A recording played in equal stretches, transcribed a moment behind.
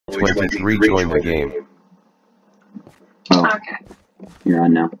23 joined the game. Oh, Okay. you're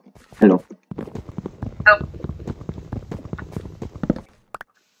on now. Hello. Oh.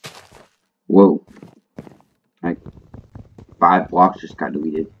 Whoa. Like, 5 blocks just got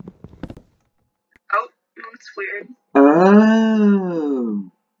deleted. Oh, that's weird.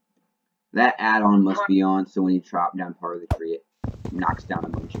 Oh. That add-on must be on, so when you chop down part of the tree, it knocks down a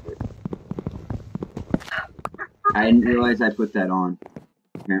bunch of it. I didn't realize I put that on.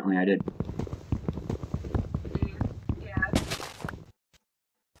 Apparently I did. Yeah.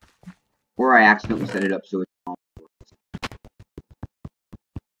 Or I accidentally set it up so it's on.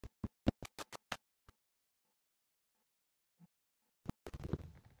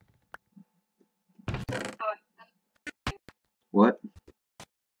 What?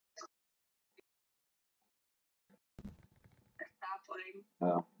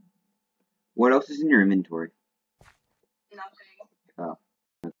 Oh. What else is in your inventory? Nothing. Oh.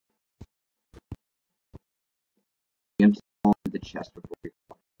 I'm still at the chest before you.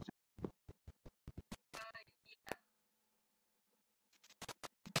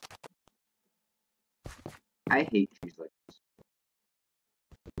 I hate trees like this.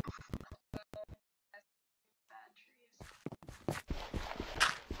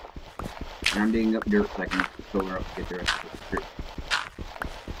 And I'm digging up dirt so I can fill her up to get the rest of the dirt.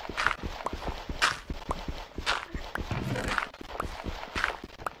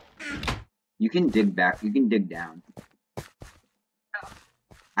 You can dig back, you can dig down.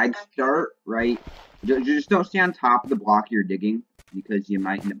 I'd start right, just don't stay on top of the block you're digging, because you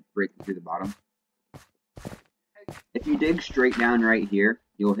might end up breaking through the bottom. If you dig straight down right here,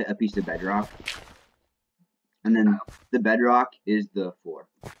 you'll hit a piece of bedrock. And then the bedrock is the floor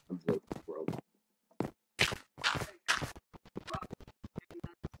of the world.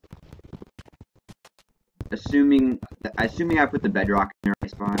 Assuming I put the bedrock in the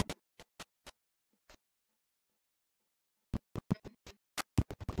right spot.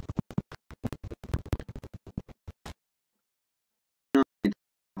 No, it's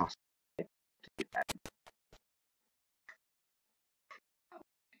possible to do that.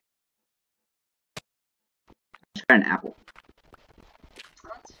 I just got an apple.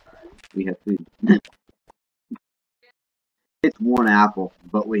 That's fun. We have food. It's one apple,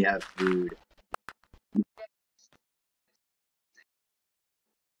 but we have food.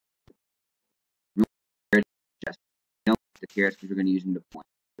 Just don't the carrots because we're going to use them to plant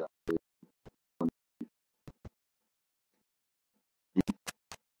stuff.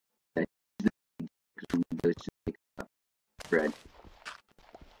 Bread.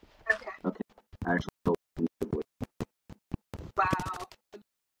 Okay. Okay. I actually told you to avoid. Wow.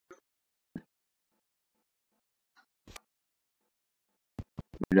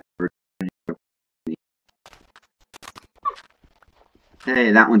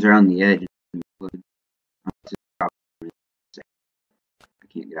 Hey, that one's around the edge. I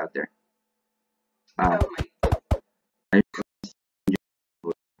can't get out there. Oh my.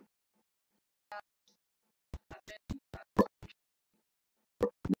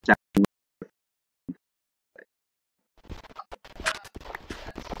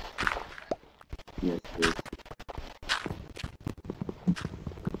 Yes, please.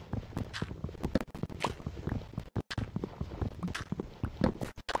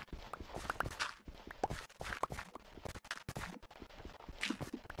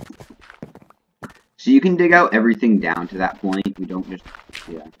 So you can dig out everything down to that point. We don't just,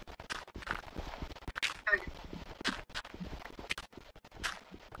 yeah.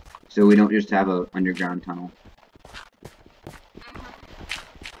 So we don't just have a underground tunnel.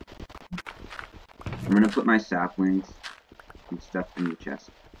 I'm gonna put my saplings and stuff in the chest.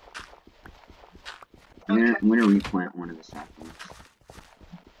 I'm gonna replant one of the saplings.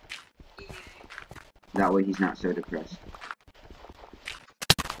 That way he's not so depressed.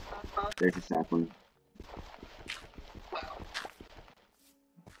 There's a sapling.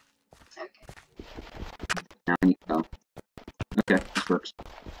 Now I need to go. Okay, this works.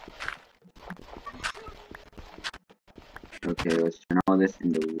 Okay, let's turn all this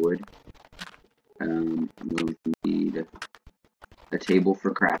into wood. I'm going to need a table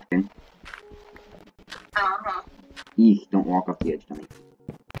for crafting. Eek, don't walk off the edge, Tony.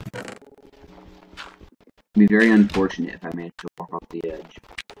 It'd be very unfortunate if I managed to walk off the edge.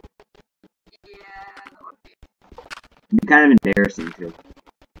 Yeah. It'd be kind of embarrassing too.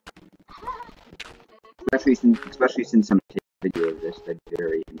 Especially since I'm taking a video of this, that'd be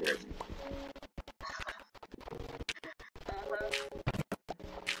very embarrassing.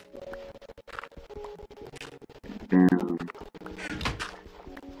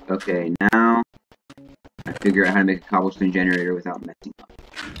 Okay, now I figure out how to make a cobblestone generator without messing up.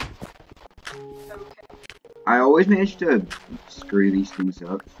 Okay. I always manage to screw these things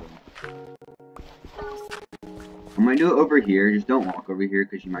up, so. I'm gonna do it over here. Just don't walk over here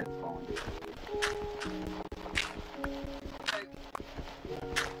because you might fall into it.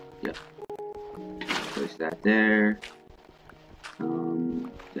 Yep. Place that there.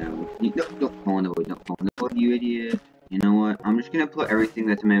 Down. No, don't fall in the wood. Don't fall in the wood, you idiot. You know what? I'm just gonna put everything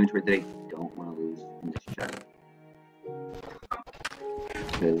that's in my inventory that I don't want to lose in this chest.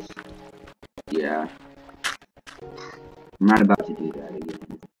 Because, yeah. I'm not about to do that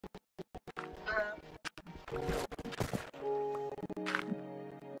again.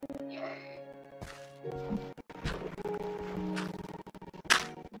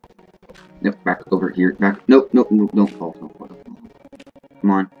 Nope, back over here. Back. Nope, nope, nope, don't fall, don't fall.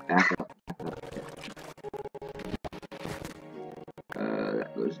 Come on, back up.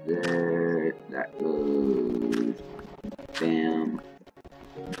 That goes there. That goes. Bam.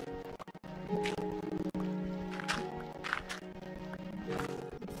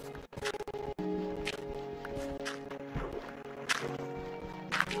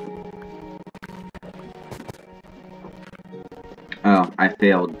 Oh, I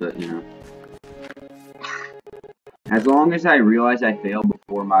failed, but you know. As long as I realize I failed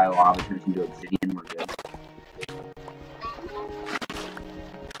before my lava turns into obsidian, we're good.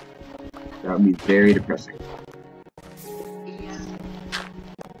 That would be very depressing.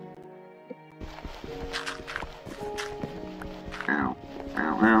 Ow. Ow,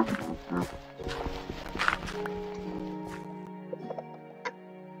 ow, ow,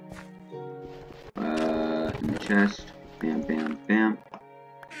 ow. In the chest. Bam, bam, bam.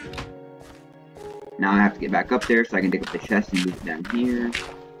 Now I have to get back up there so I can dig up the chest and move it down here.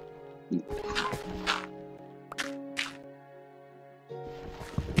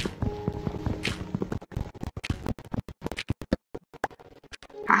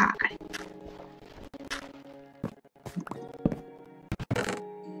 Ah.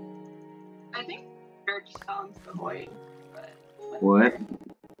 I think dirt spawns the void, but... What?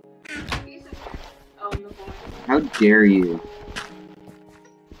 He's a dirt on the void. How dare you?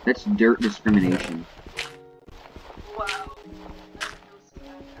 That's dirt discrimination. Wow. I feel so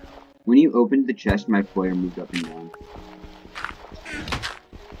bad now. When you opened the chest, my player moved up and down.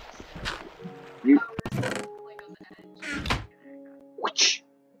 You... Like on the edge. Whoosh!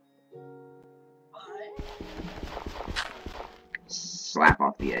 What? Slap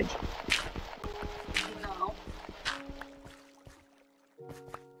off the edge. No.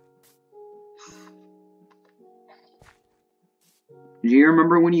 Do you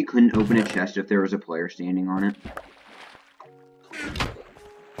remember when you couldn't open a chest if there was a player standing on it?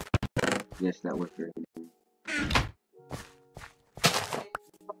 Yes, that worked very well.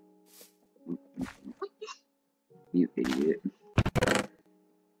 You idiot.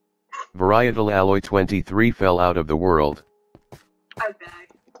 Varietal alloy 23 fell out of the world. I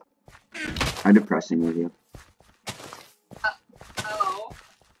beg. How depressing of you. Oh.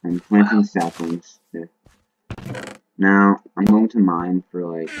 I'm planting saplings there. Now, I'm going to mine for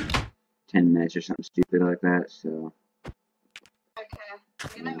like 10 minutes or something stupid like that, so... Okay.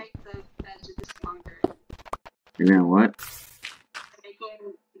 I'm gonna make the edge of this longer. You're gonna what? I'm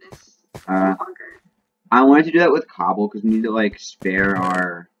making this Uh, longer. I wanted to do that with cobble because we need to like spare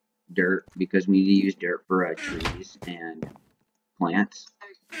our dirt because we need to use dirt for trees and plants.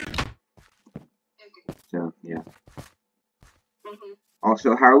 Okay. So yeah. Mm-hmm.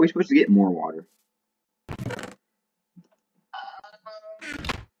 Also, how are we supposed to get more water?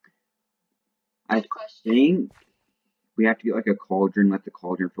 I think we have to get like a cauldron, let the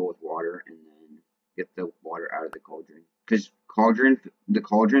cauldron fill with water, and then get the water out of the cauldron. Because the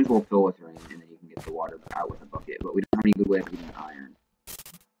cauldrons will fill with rain, and then you can get the water out with a bucket. But we don't have any good way of getting iron.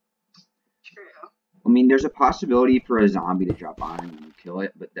 True. I mean, there's a possibility for a zombie to drop iron when you kill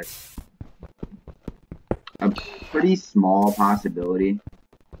it, but that's a pretty small possibility.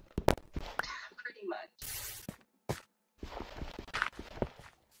 Pretty much.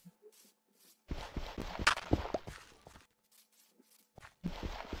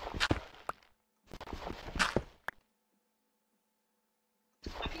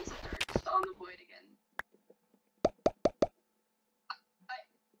 A piece of dirt just on the void again.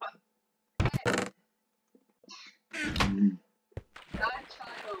 That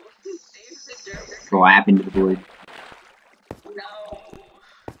child saves the dirt. Slap into the void. No.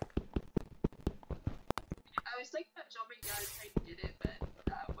 I was thinking about jumping down if I did it, but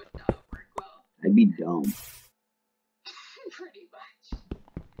that would not work well. I'd be dumb. Pretty much.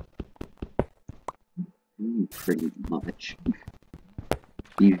 Pretty much.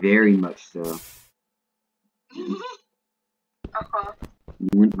 Be very much so. Uh-huh. You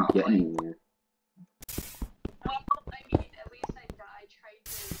wouldn't get anywhere.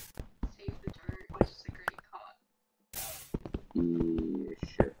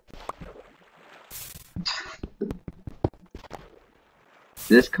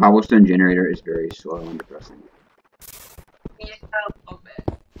 This cobblestone generator is very slow and depressing. Yeah, a little bit.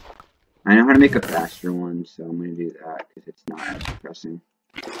 I know how to make a faster one, so I'm gonna do that because it's not as depressing.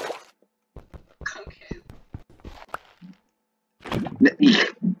 Okay.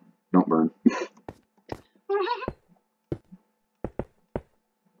 Don't burn.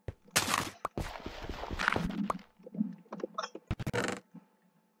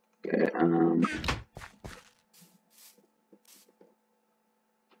 Okay,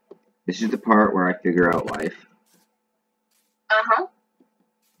 this is the part where I figure out life. Uh-huh.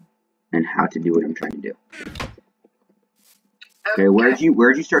 And how to do what I'm trying to do. Okay, where'd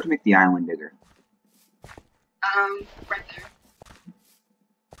you start to make the island bigger? Right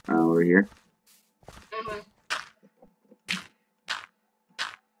there. Over here. Mm-hmm.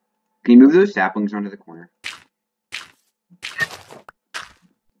 Can you move those saplings onto the corner?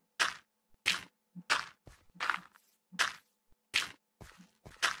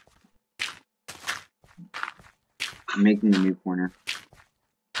 I'm making a new corner.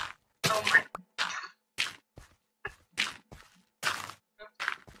 Oh my.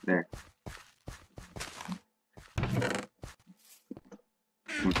 There.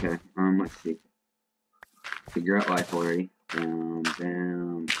 Okay, let's see. Figure out life already. Bam,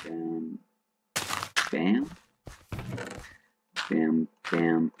 bam, bam, bam. Bam,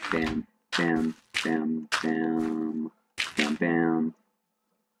 bam, bam, bam, bam, bam, bam,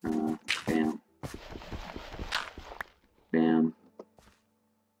 bam. Bam. Bam.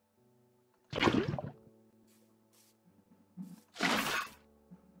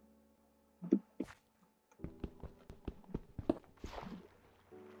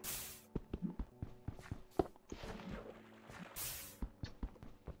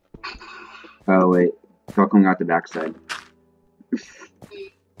 Oh wait, it's all coming out the backside.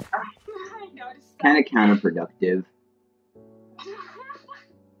 I noticed that. Kind of counterproductive.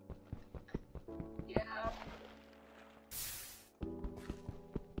 Yeah.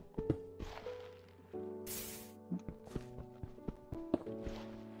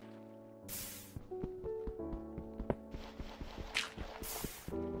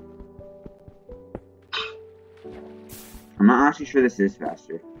 I'm not actually sure this is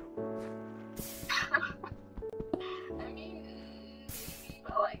faster. I mean, maybe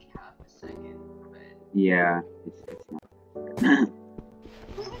by like half a second, but Yeah, it's not.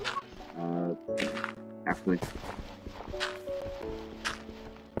 Actually.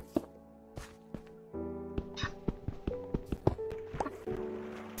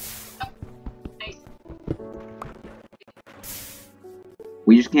 nice.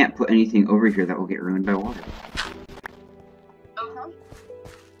 We just can't put anything over here that will get ruined by water. Uh-huh.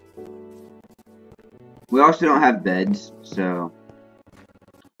 We also don't have beds, so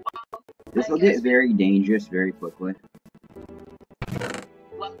this will get very dangerous very quickly.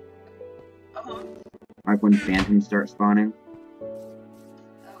 What? Uh-huh. Like when phantoms start spawning.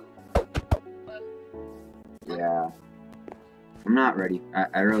 Oh. What? Yeah. I'm not ready.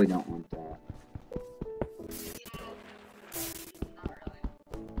 I really don't want that. Not really.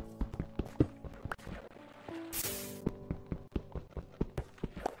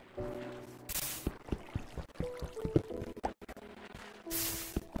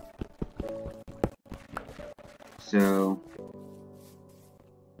 So,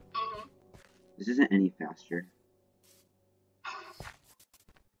 Mm-hmm. this isn't any faster. I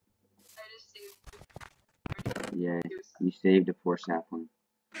just saved. Yeah, you saved a poor sapling.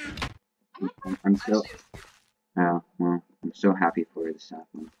 I'm so... Actually, it was Oh, well, I'm so happy for the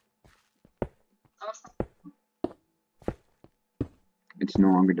sapling. awesome. It's no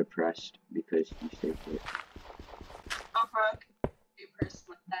longer depressed because you saved it. Uh-huh. A person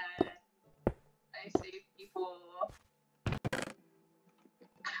like that. I save people.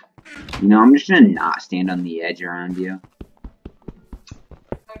 You know, I'm just gonna not stand on the edge around you.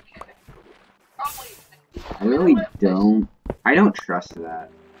 Okay. Probably. I really don't. I don't trust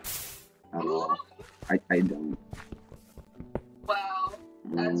that at all. I don't. Wow.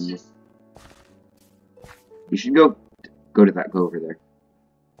 That's just. You should go to that. Go over there.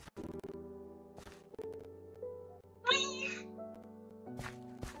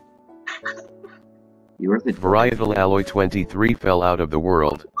 You are the Varietal alloy 23 fell out of the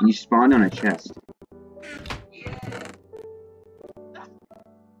world. You spawned on a chest. Yeah.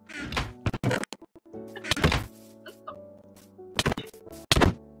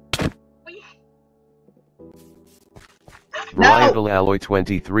 Varietal alloy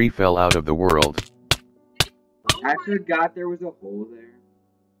 23 fell out of the world. I forgot there was a hole there.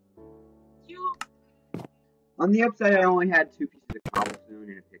 You. On the upside, I only had 2 pieces of cobblestone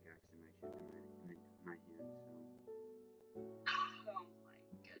and a pickaxe in my hand. Oh my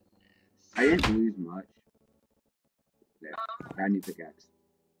I didn't lose much. There. Got a new pickaxe.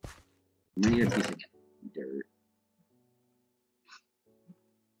 I'm gonna need a piece of dirt.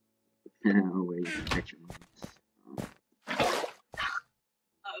 Oh wait, catch your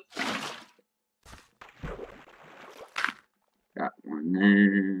got one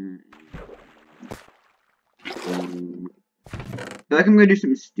there. I feel like I'm gonna do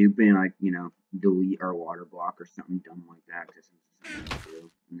something stupid and, like, you know, delete our water block or something dumb like that because that's something to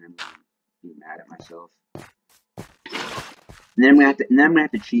do, and then I'm gonna be mad at myself. And then I'm gonna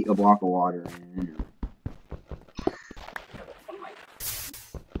have to cheat a block of water in. Oh my god.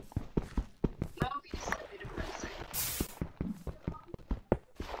 That would be so depressing.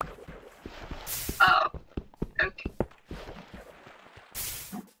 Oh, okay.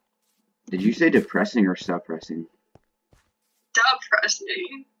 Did you say depressing or suppressing?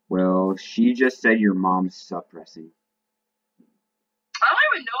 Depressing. Well, she just said your mom's suppressing. I don't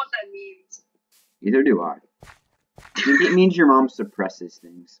even know what that means. Neither do I. I think it means your mom suppresses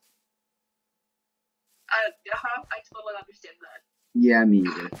things. I totally understand that. Yeah, me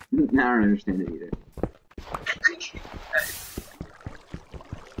either. I don't understand it either.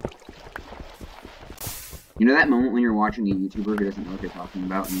 You know that moment when you're watching a YouTuber who doesn't know what they're talking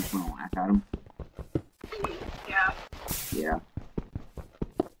about and you just want to laugh at them? Yeah. Yeah.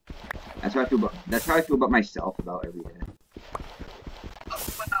 That's how I feel about myself about every day. Oh,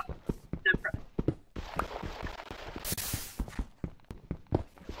 wow. Depressed.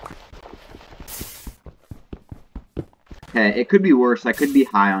 Hey, it could be worse. I could be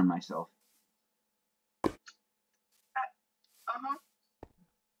high on myself. Uh-huh.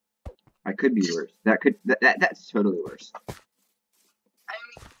 I could be worse. That's totally worse. I would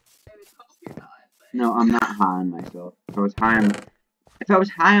hope you're not, but... No, I'm not high on myself. If I was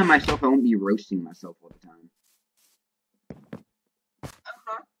high on myself, I wouldn't be roasting myself all the time.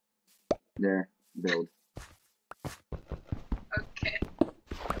 Uh-huh. There, build. Okay.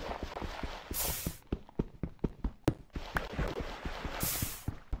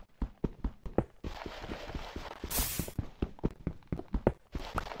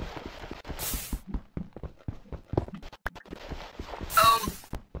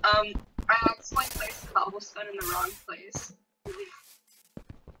 I accidentally placed cobblestone in the wrong place.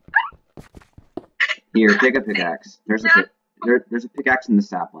 Here, take a pickaxe. There's a pickaxe in the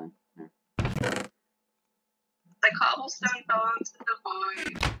sapling. There. The cobblestone fell into the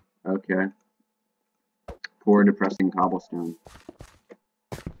void. Okay. Poor depressing cobblestone.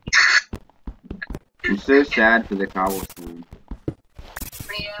 I'm so sad for the cobblestone.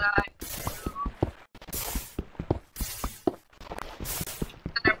 Yeah, I do.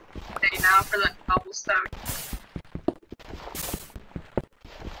 Now for the cobblestone.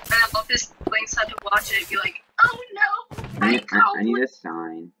 And I love this Link's had to watch it and be like, oh no, I need a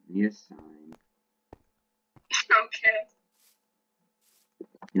sign. I need a sign. Okay.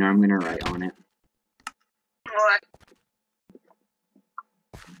 You know, I'm gonna write on it. What?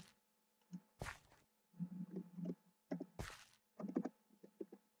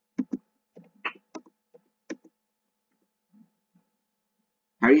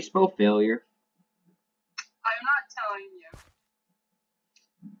 How do you spell failure? I'm not telling you.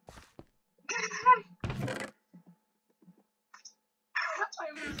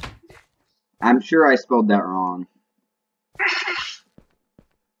 I'm sure I spelled that wrong.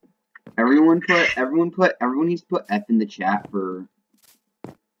 Everyone needs to put F in the chat for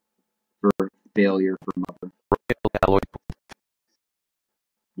failure for Movver.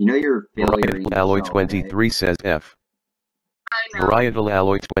 You know you're failure. Alloy 23 says F. I know. Varietal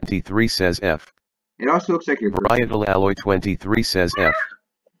Alloy 23 says F. It also looks like you're Varietal Alloy 23 says F.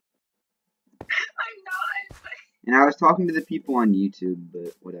 I'm not. And I was talking to the people on YouTube,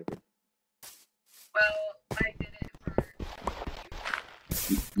 but whatever. Well, I did it for...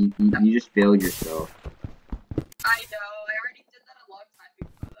 You just failed yourself. I know, I already did that a long time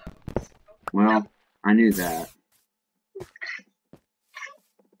before though. So. Well, I knew that.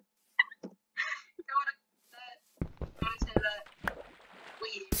 You wanna say that?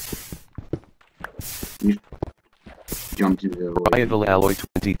 Please. You jumped into the void. Varietal Alloy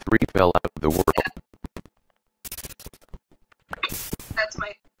 23 fell out of the world. That's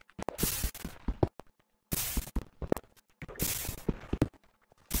my...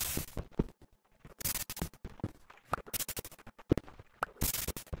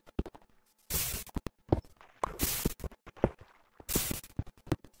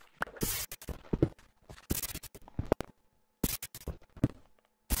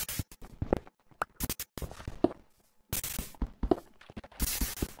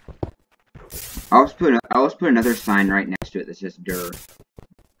 I'll just put another sign right next to it that says "Dur."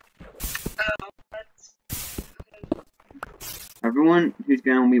 Everyone who's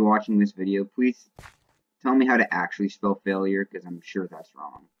going to be watching this video, please tell me how to actually spell failure, because I'm sure that's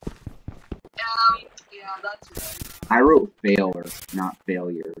wrong. Yeah, that's right. I wrote failure, not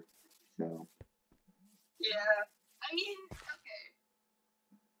failure, so. Yeah, I mean,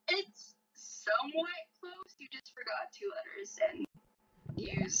 okay. It's somewhat close, you just forgot 2 letters and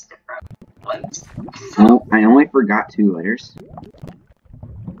used different ones. Oh, I only forgot 2 letters.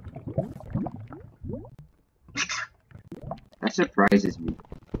 That surprises me.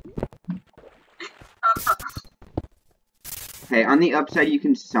 Okay, on the upside, you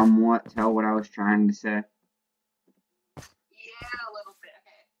can somewhat tell what I was trying to say. Yeah, a little bit.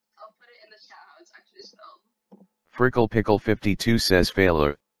 Okay, I'll put it in the chat how it's actually spelled. Frickle Pickle 52 says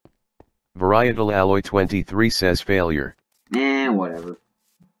failure. Varietal Alloy 23 says failure. Whatever.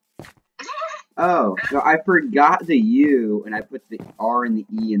 Oh, so I forgot the U, and I put the R and the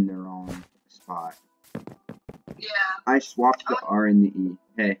E in the wrong spot. Yeah. I swapped the R and the E.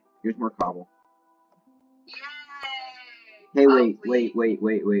 Hey, here's more cobble. Yay! Hey, wait.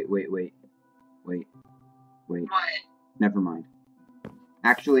 What? Never mind.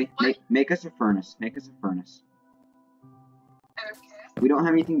 Actually, What? make us a furnace. Make us a furnace. Okay. We don't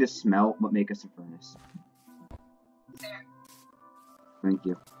have anything to smelt, but make us a furnace. There. Thank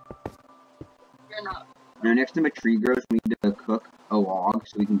you. You're not. Now, next time a tree grows, we need to cook a log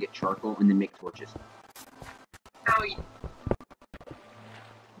so we can get charcoal and then make torches. Oh, yeah.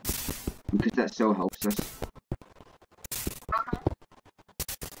 Because that so helps us. Uh-huh.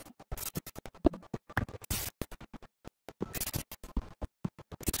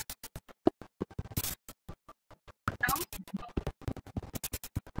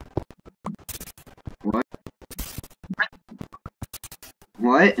 What?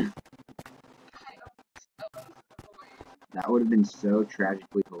 What? That would have been so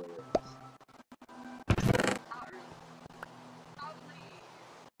tragically hilarious.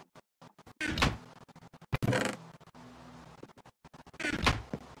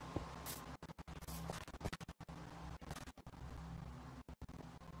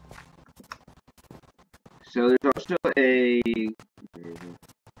 So there's also a...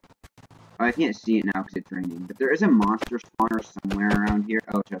 I can't see it now because it's raining, but there is a monster spawner somewhere around here.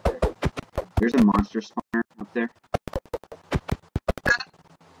 Oh, it's up there. There's a monster spawner up there.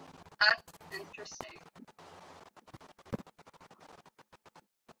 That's interesting.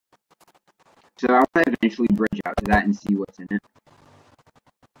 So I want to eventually bridge out to that and see what's in it.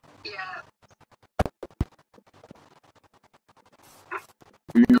 Yeah.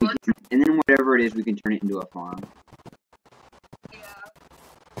 And then whatever it is, we can turn it into a farm. Yeah.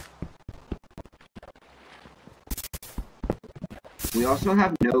 We also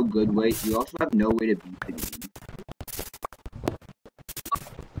have no good way. We also have no way to beat the game.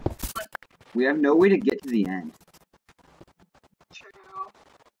 We have no way to get to the end. True.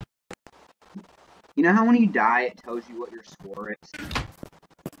 You know how when you die, it tells you what your score is?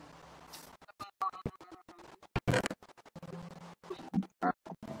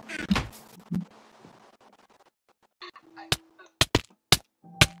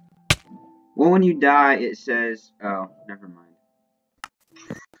 Well, when you die, it says... Oh, never mind.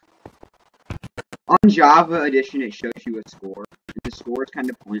 On Java Edition, it shows you a score. And the score is kind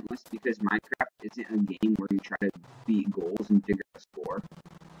of pointless because Minecraft isn't a game where you try to beat goals and figure out a score.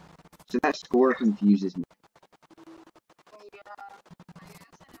 So that score confuses me.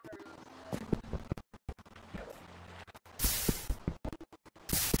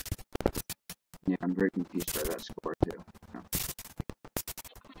 Yeah, I'm very confused by that score too. Oh.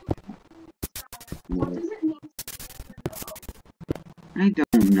 What does it mean? I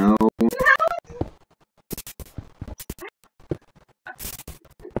don't know.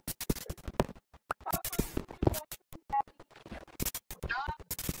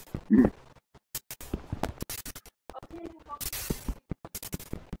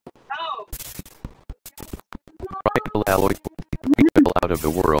 Varietal Alloy 23 fell out of the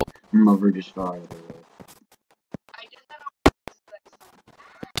world. Movver just fell out of the way. I did that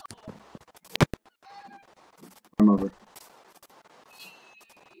I'm over.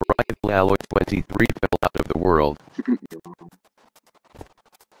 Varietal Alloy 23 fell out of the world. You're wrong.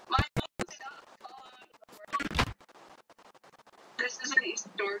 My phone did not fall out of the world. This isn't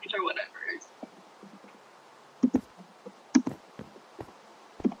storage or whatever.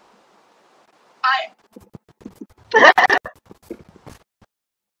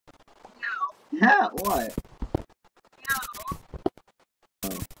 No. Yeah, what? No.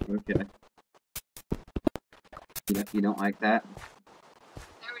 Oh, okay. You don't like that?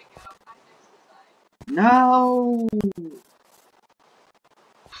 There we go. I fixed the side. No!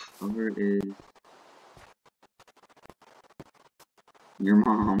 Over is... Your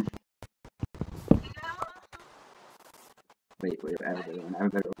mom. No. Wait, I have a better one.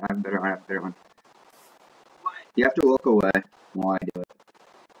 I have a better one. What? You have to look away while I do it.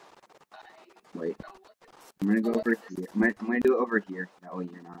 Wait. I'll look at I'm gonna go over here. I'm gonna do it over here. That way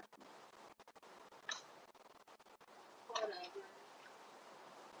you're not. whatever.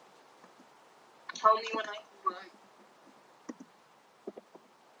 Tell me when I can look.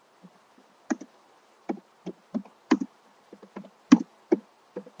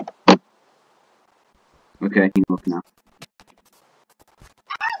 Okay, you can look now.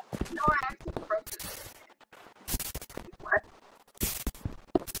 No, I actually broke this. What?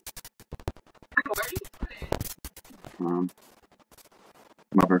 Where did you put it?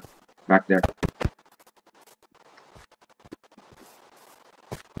 Movver. Back there.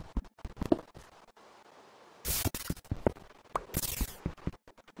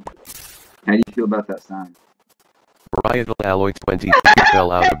 How do you feel about that sound? Varietal alloy 23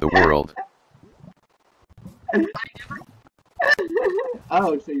 fell out of the world. I never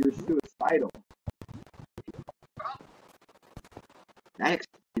Oh, so you're suicidal. That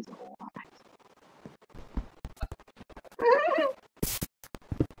explains a lot.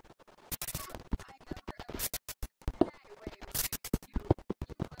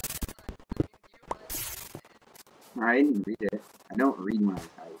 I didn't read it. I don't read when I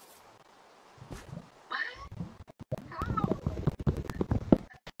type.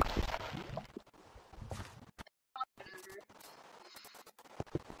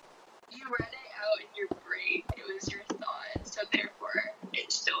 You read it out in your brain. It was your thought, so therefore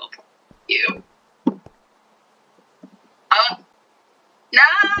it's still you. No!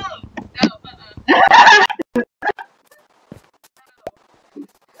 No,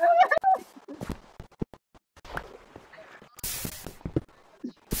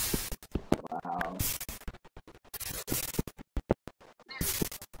 Wow.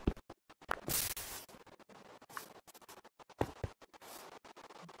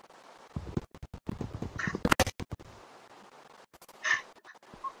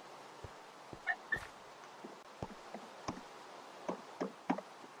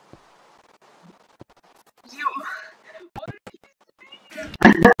 You. What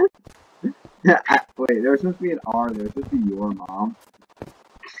Wait, there was supposed to be an R. There was supposed to be your mom.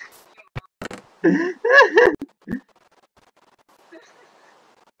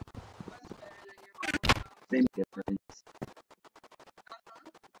 Same difference.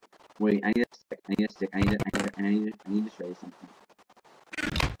 Wait, I need a stick. I need to show you something.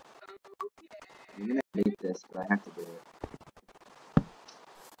 You're gonna hate this, but I have to do it.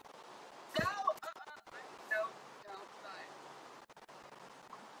 No! No,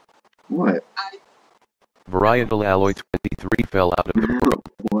 What? Varietal alloy 23 fell out of the world.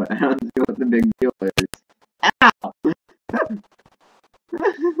 What? I don't see what the big deal is. Ow!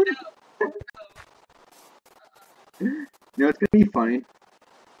 No, it's gonna be funny.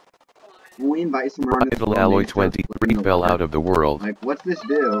 When we invite someone on this Varietal alloy world, 23 fell out of the world. like, what's this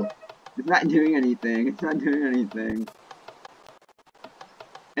do? It's not doing anything. It's not doing anything.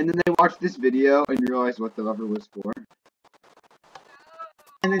 And then they watch this video and realize what the lever was for.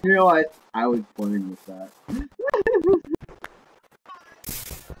 And then realize I was playing with that.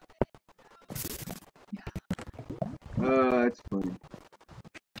 That's funny.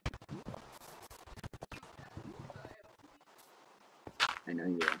 I know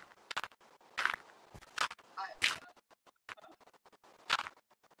you are.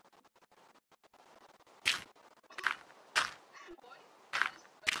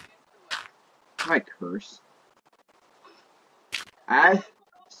 I curse. I have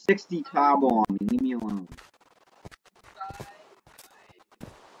 60 cobble on me. Leave me alone.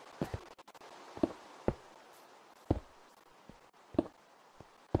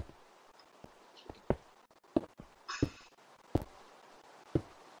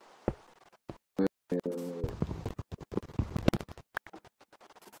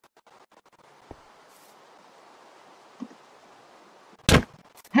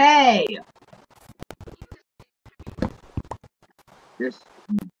 Hey! This.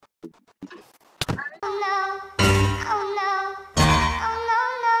 Oh no!